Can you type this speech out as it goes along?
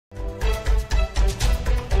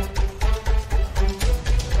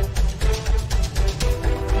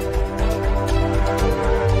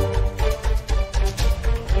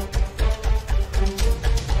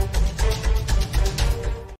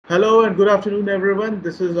and good afternoon, everyone.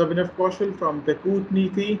 This is Abhinav Kaushal from the coup.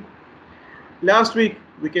 Last week,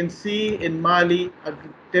 we can see in Mali, a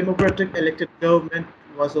democratic elected government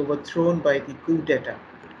was overthrown by the coup d'etat.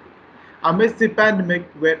 Amidst the pandemic,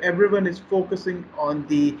 where everyone is focusing on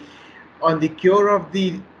the cure of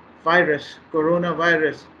the virus,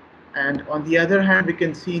 coronavirus, and on the other hand, we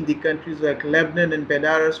can see in the countries like Lebanon and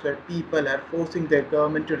Belarus, where people are forcing their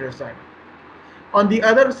government to resign. On the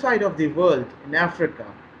other side of the world, in Africa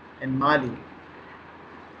and Mali,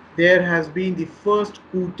 there has been the first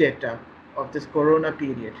coup d'etat of this corona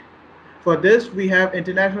period. For this, we have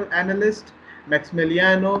international analyst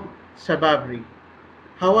Maximiliano Sbarbi.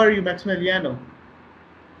 How are you, Maximiliano?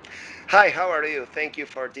 Hi, how are you? Thank you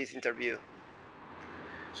for this interview.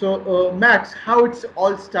 So, Max, how it's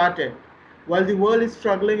all started? While the world is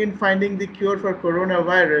struggling in finding the cure for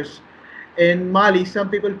coronavirus, in Mali,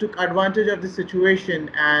 some people took advantage of the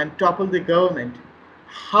situation and toppled the government.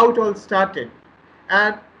 How it all started,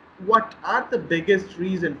 and what are the biggest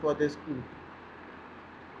reason for this coup?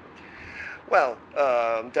 Well,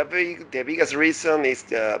 the biggest reason is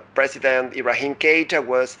President Ibrahim Keïta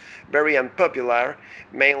was very unpopular,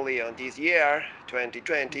 mainly on this year,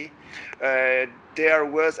 2020. Uh, there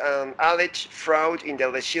was an alleged fraud in the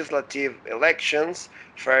legislative elections,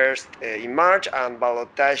 first in March and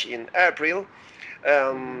ballotage in April.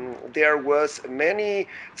 There was many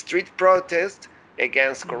street protests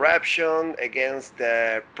against corruption, against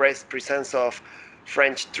the presence of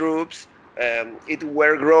French troops. It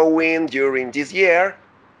were growing during this year.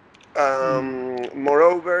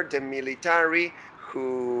 Moreover, the military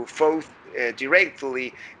who fought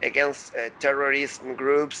directly against terrorist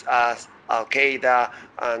groups as al-Qaeda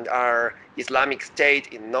and our Islamic State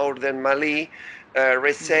in northern Mali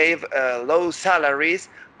receive low salaries.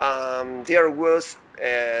 There was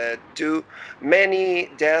too many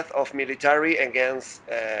deaths of military against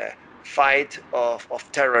fight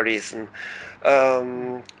of terrorism.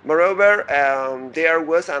 Moreover, there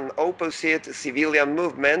was an opposite civilian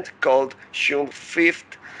movement called June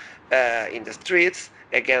 5th in the streets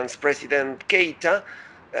against President Keita.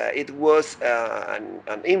 It was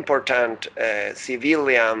an important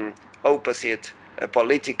civilian opposite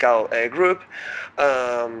political group.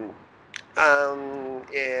 Um,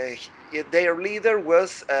 their leader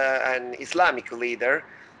was an Islamic leader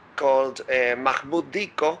called Mahmoud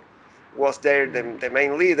Diko, was there the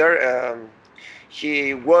main leader.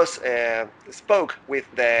 He was spoke with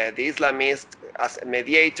the Islamist as a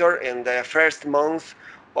mediator in the first month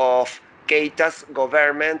of Keita's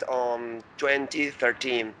government on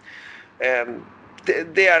 2013. Um,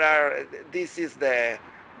 there are this is the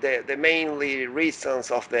mainly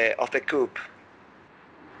reasons of the coup.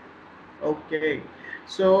 Okay,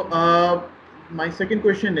 so my second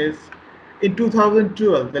question is, in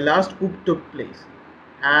 2012, the last coup took place,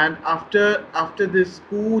 and after this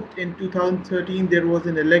coup in 2013, there was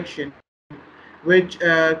an election, which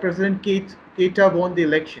President Keita won the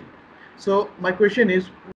election. So my question is,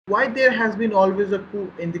 why there has been always a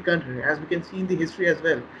coup in the country, as we can see in the history as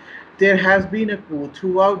well. There has been a coup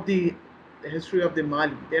throughout the history of the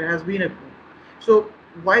Mali. There has been a coup. So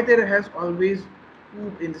why there has always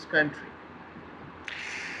coup in this country?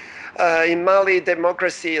 In Mali,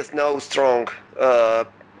 democracy is now strong. Uh,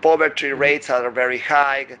 Poverty rates are very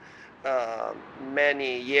high. Uh,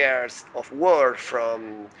 Many years of war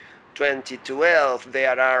from 2012,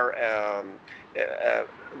 there are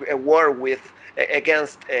a war with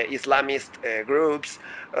against Islamist groups.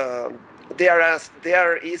 Um,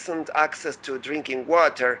 there isn't access to drinking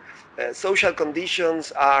water. Social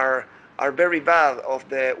conditions are very bad, of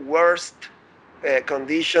the worst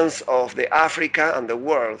conditions of the Africa and the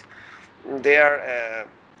world. There,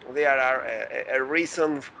 there are a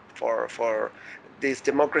reason for this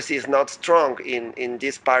democracy is not strong in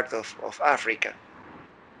this part of Africa.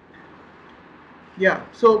 Yeah.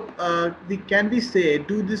 So can we say,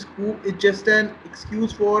 do this coup is just an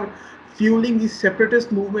excuse for fueling the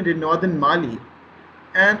separatist movement in northern Mali?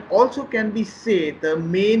 And also, can we say the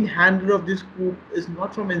main handler of this coup is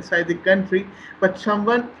not from inside the country, but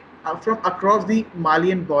someone from across the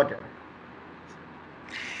Malian border?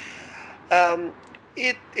 Um,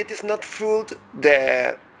 it is not fooled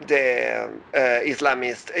the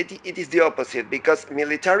Islamists. It is the opposite, because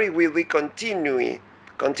military will be continuing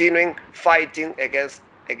fighting against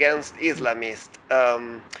Islamists.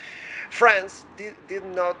 France did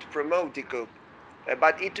not promote the coup,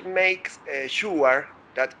 but it makes sure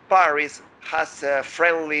that Paris has a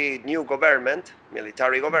friendly new government,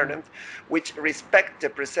 military government, which respect the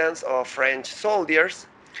presence of French soldiers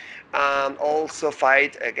and also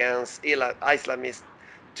fight against Islamists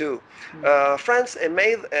too. France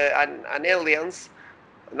made an alliance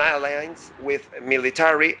an alliance with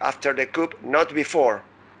military after the coup, not before.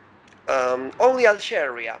 Only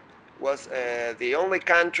Algeria was the only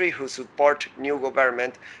country who support new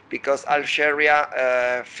government because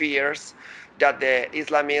Algeria fears that the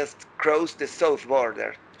Islamists cross the south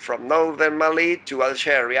border from northern Mali to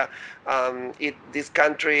Algeria. This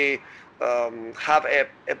country have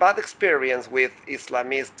a bad experience with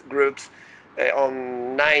Islamist groups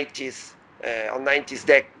on 90s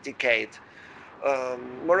decade.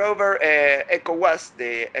 Moreover, ECOWAS,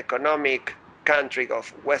 the economic country of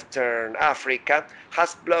Western Africa,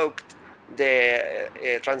 has blocked the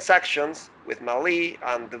transactions with Mali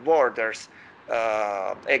and the borders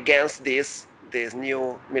against this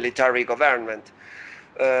new military government.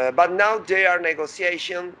 But now they are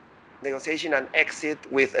negotiation an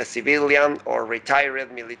exit with a civilian or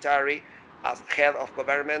retired military as head of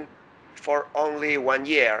government for only 1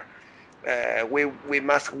 year. We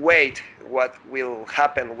must wait what will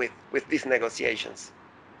happen with these negotiations.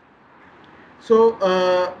 So,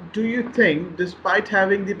 do you think, despite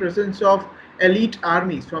having the presence of elite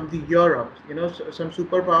armies from the Europe, some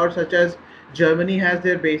superpowers such as Germany has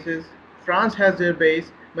their bases, France has their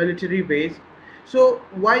base, military base, so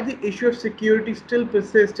why the issue of security still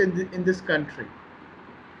persists in this country?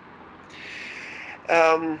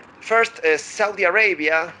 First, Saudi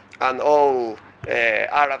Arabia and all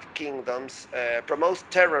Arab kingdoms promote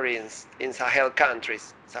terrorism in Sahel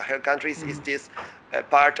countries. Sahel countries is this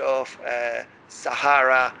part of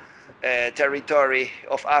Sahara territory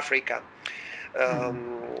of Africa.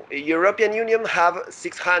 European Union have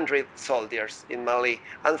 600 soldiers in Mali,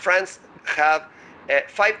 and France have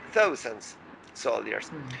 5,000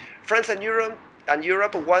 soldiers. France and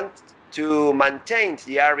Europe want to maintain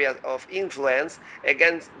the area of influence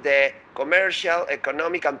against the commercial,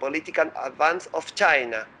 economic, and political advance of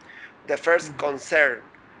China. The first concern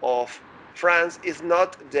of France is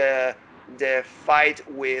not the fight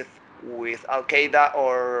with al-Qaeda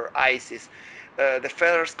or ISIS. The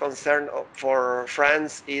first concern for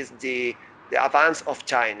France is the advance of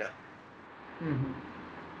China. Hmm.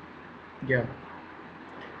 Yeah.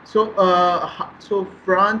 So, so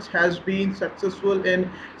France has been successful in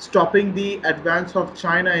stopping the advance of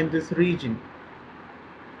China in this region.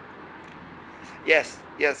 Yes.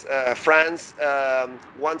 France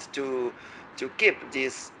wants to keep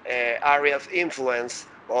this area of influence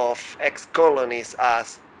of ex-colonies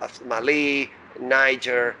as Mali,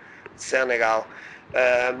 Niger, Senegal,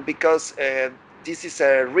 because this is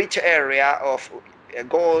a rich area of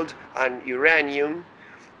gold and uranium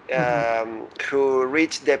Hmm. who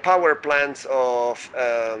reach the power plants of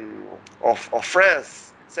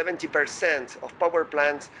France. 70% of power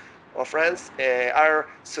plants of France are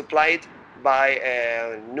supplied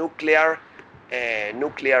by nuclear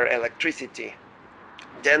electricity.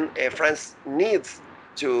 Then France needs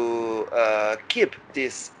to keep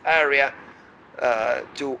this area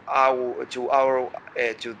to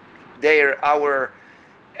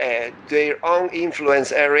their own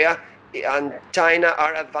influence area, and China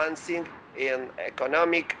are advancing in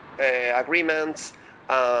economic agreements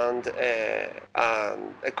and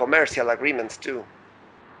commercial agreements too.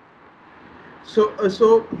 So,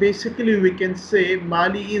 so basically, we can say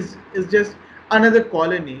Mali is just another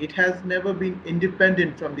colony. It has never been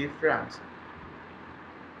independent from the France.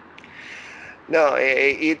 No,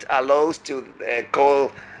 it allows to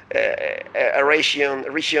call a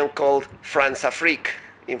region called France Afrique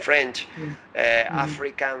in French,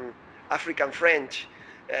 Mm-hmm. African French.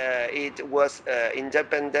 It was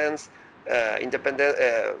independent in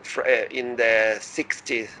the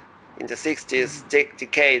 60s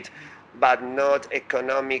decade, but not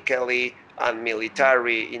economically and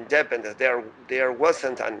military independence. There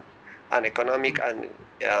wasn't an economic and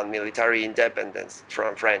military independence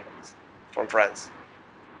from France.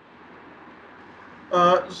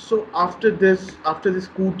 So after this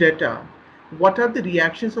coup d'etat, what are the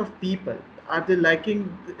reactions of people? Are they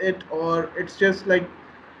liking it, or it's just like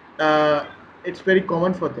uh, it's very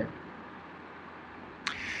common for them?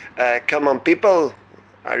 Common people,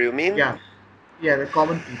 are you mean? Yeah, yeah, the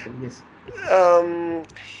common people. Yes. Um,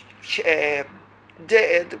 uh,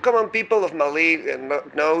 the common people of Mali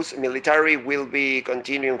knows military will be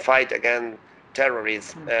continuing fight against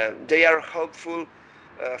terrorism. They are hopeful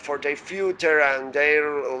for their future and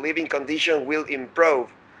their living condition will improve.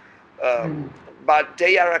 Mhm. But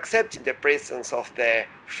they are accepting the presence of the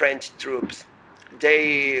French troops.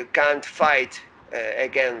 They can't fight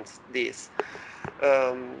against this.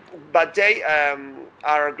 But they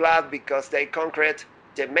are glad because they conquered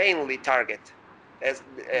the mainly target, as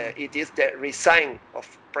it is the resign of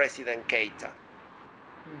President Keïta.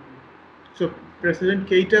 So President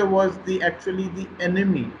Keita was the actually the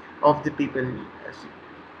enemy of the people.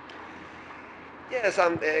 Yes,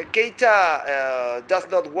 Keita does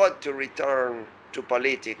not want to return to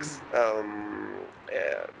politics. Uh,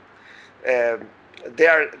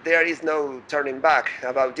 there is no turning back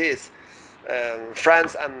about this.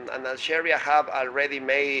 France and Algeria have already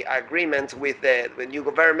made agreements with the new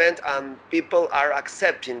government, and people are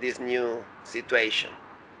accepting this new situation.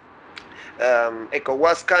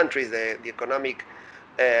 ECOWAS countries, the economic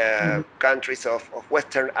countries of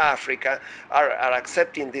Western Africa, are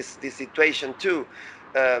accepting this situation too.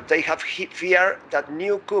 They have fear that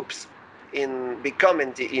new coups be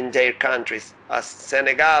coming in their countries, as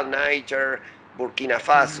Senegal, Niger, Burkina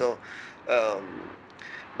Faso.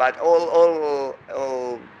 But all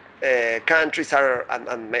countries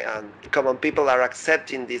and common people are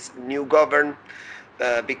accepting this new government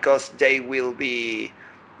because they will be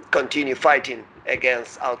continue fighting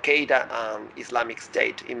against al-Qaeda and Islamic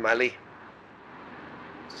State in Mali.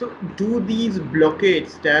 So, do these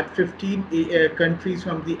blockades that 15 countries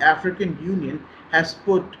from the African Union has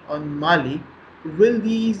put on Mali, will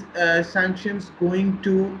these sanctions going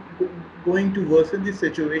to worsen the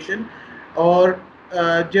situation, or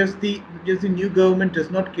just the new government does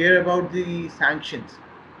not care about the sanctions?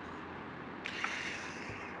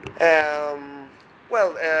 Um,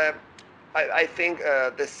 well, I think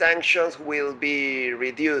the sanctions will be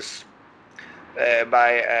reduced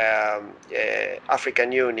by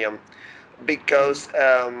African Union because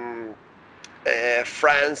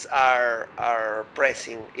France are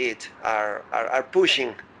pressing it, are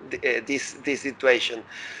pushing this situation,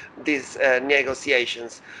 these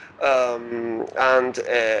negotiations, and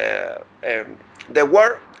the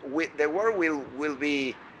war will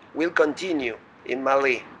continue in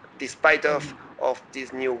Mali, despite of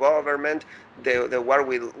this new government. The war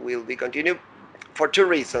will be continued for two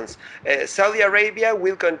reasons. Saudi Arabia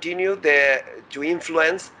will continue to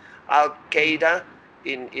influence Al Qaeda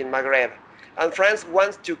in Maghreb, and France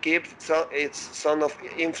wants to keep its zone of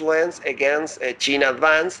influence against China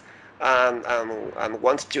advance, and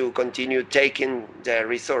wants to continue taking the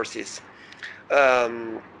resources.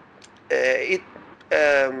 Um, it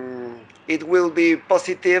it will be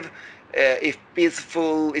positive if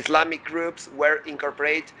peaceful Islamic groups were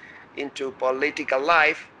incorporated into political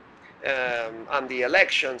life, and the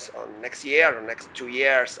elections on next year or next 2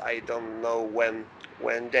 years. I don't know when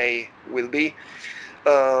they will be,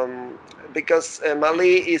 because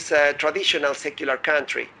Mali is a traditional secular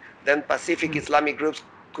country. Then Pacific Islamic groups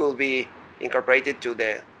could be incorporated to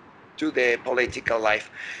the political life.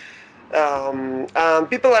 And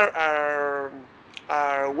people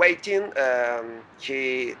are waiting.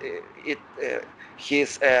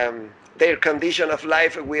 His their condition of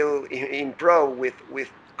life will improve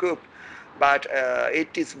with coup, but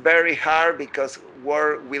it is very hard because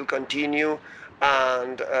war will continue,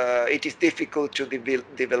 and it is difficult to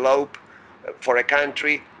develop for a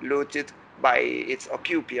country looted by its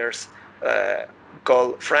occupiers, uh,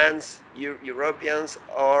 called France, Europeans,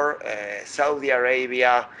 or Saudi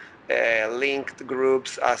Arabia linked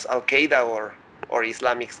groups as Al Qaeda or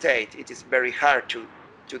Islamic State. It is very hard to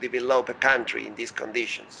develop a country in these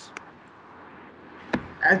conditions.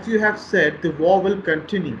 As you have said, the war will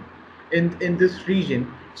continue in this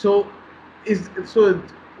region. So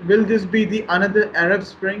will this be the another Arab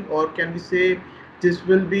Spring, or can we say this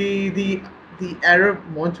will be the Arab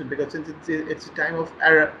monsoon, because it's a time of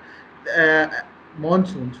Arab uh,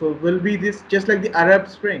 monsoon? So will be this just like the Arab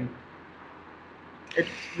Spring?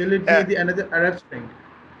 Will it be Uh, the another Arab Spring?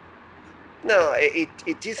 no,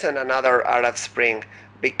 it isn't another Arab Spring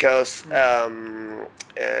because um,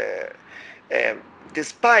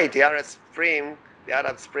 despite the Arab Spring,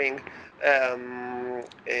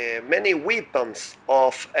 many weapons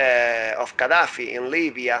of Gaddafi in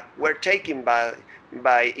Libya were taken by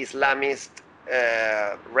Islamist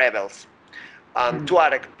rebels and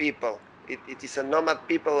Tuareg people. It is a nomad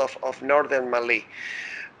people of northern Mali.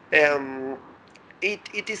 Um,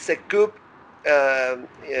 it is a coup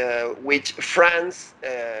which France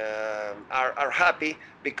are happy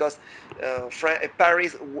because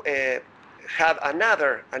Paris had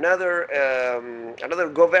another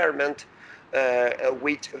government,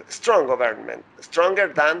 with strong government, stronger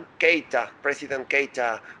than Keita, President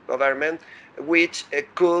Keita government, which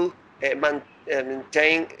could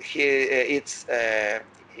maintain its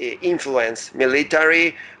influence,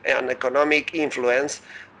 military and economic influence,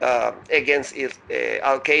 against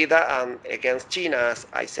Al Qaeda and against China, as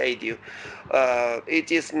I said you.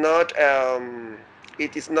 It is not.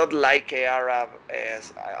 It is not like Arab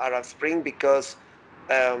Spring because,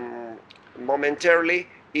 momentarily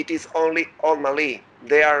it is only on Mali.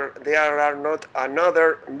 there are not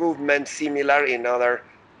another movement similar in other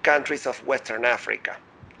countries of Western Africa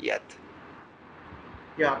yet.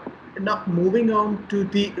 Yeah. Now, moving on to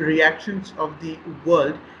the reactions of the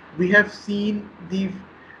world, we have seen the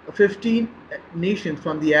 15 nations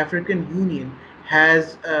from the African Union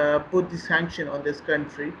has put the sanction on this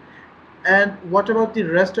country. And what about the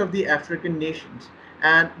rest of the African nations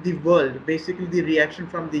and the world? Basically, the reaction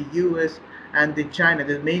from the US and the China,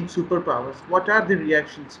 the main superpowers. What are the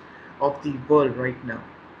reactions of the world right now?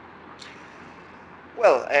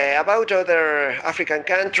 Well, about other African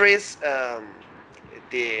countries,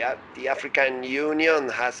 the African Union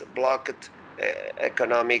has blocked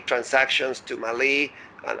economic transactions to Mali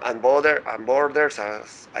and borders,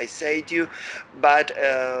 as I said to you, but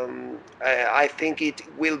I think it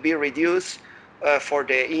will be reduced for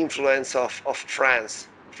the influence of France.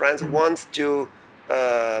 France Mhm. wants to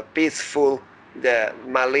peaceful the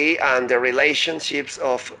Mali and the relationships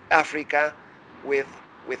of Africa with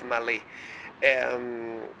Mali.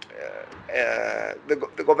 The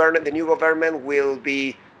government, the new government will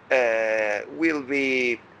be will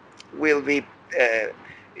be uh,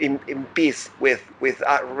 in peace with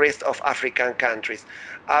the rest of African countries.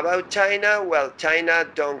 About China, well, China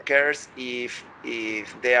don't cares if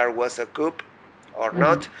there was a coup or Mhm.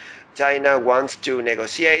 not. China wants to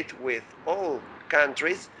negotiate with all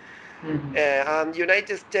countries, Mhm. and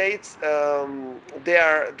United States,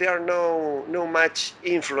 there are no much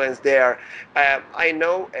influence there. I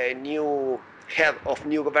know a new head of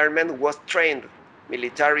new government was trained,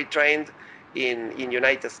 military trained in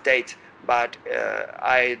United States, but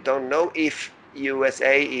I don't know if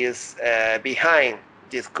USA is behind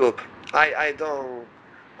this coup. I don't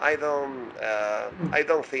I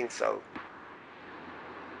don't think so.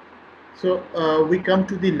 So we come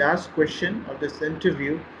to the last question of this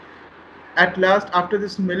interview. At last, after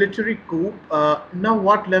this military coup, now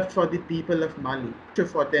what left for the people of Mali?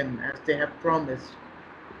 For them, as they have promised.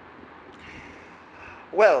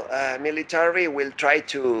 Well, military will try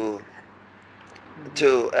to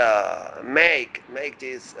make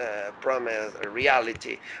this promise a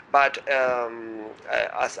reality. But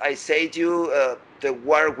as I said to you, the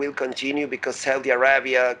war will continue because Saudi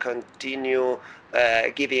Arabia continue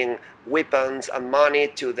giving weapons and money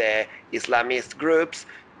to the Islamist groups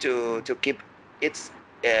to keep its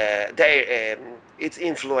its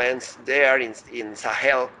influence there in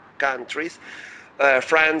Sahel countries.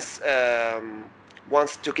 France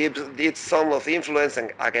wants to keep its some of influence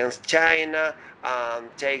against China,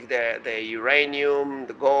 take the uranium,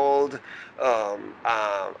 the gold,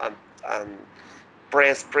 and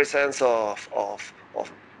presence of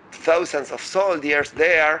thousands of soldiers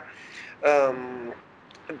there. Um,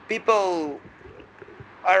 People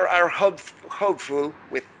are hopeful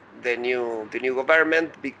with the new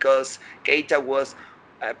government because Keïta was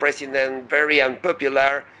a president very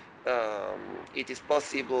unpopular. It is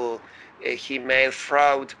possible he made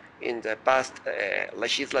fraud in the past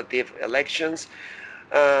legislative elections,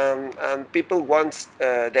 and people want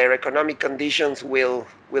their economic conditions will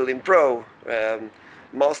improve.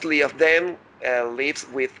 Mostly of them lives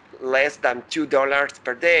with less than $2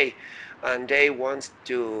 per day, and they want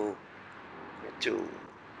to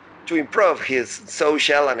to improve his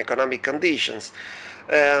social and economic conditions.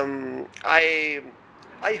 I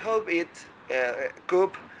hope it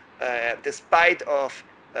could, despite of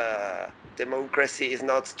democracy is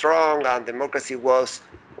not strong and democracy was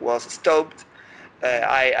stopped.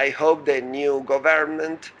 I hope the new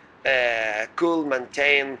government could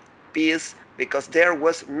maintain peace because there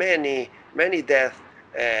was many deaths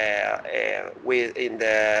with in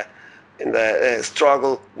the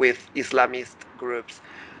struggle with Islamist groups.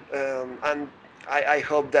 And I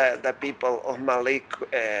hope that the people of Mali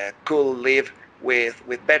could live with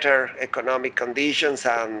better economic conditions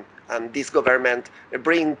and this government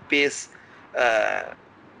bring peace uh,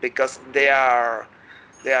 because there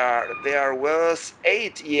was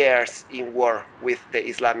 8 years in war with the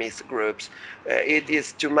Islamist groups. It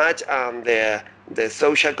is too much, and the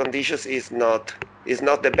social conditions is not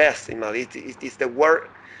the best in Mali. It is the worst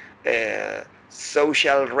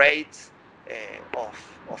social rates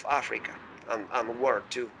of Africa and world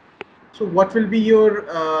too. So, what will be your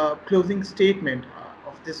closing statement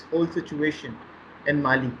of this whole situation in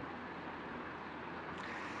Mali?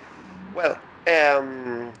 Well,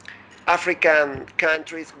 um, African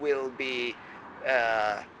countries will be uh,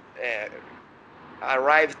 uh,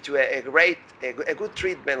 arrive to a good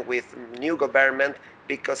treatment with new government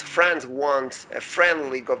because France wants a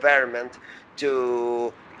friendly government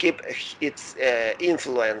to keep its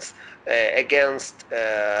influence against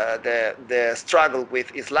the struggle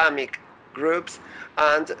with Islamic groups,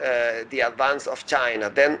 and the advance of China.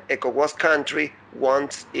 Then ECOWAS country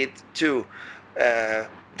wants it too.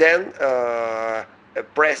 Then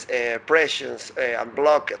pressions and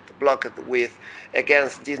blocked with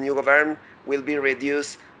against this new government will be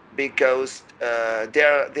reduced because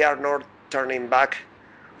they are not turning back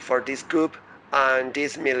for this coup, and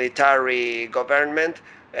this military government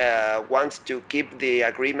wants to keep the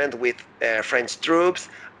agreement with French troops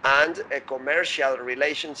and commercial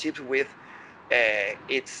relationships with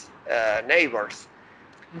its neighbors.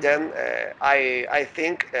 Then I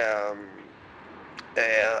think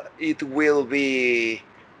it will be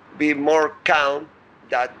more calm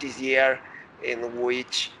than this year, in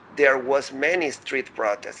which there was many street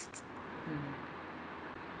protests.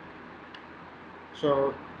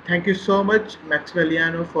 So thank you so much,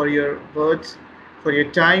 Maximiliano, for your words, for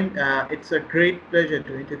your time. It's a great pleasure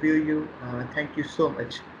to interview you. Thank you so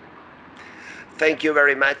much. Thank you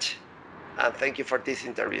very much, and thank you for this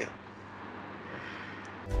interview.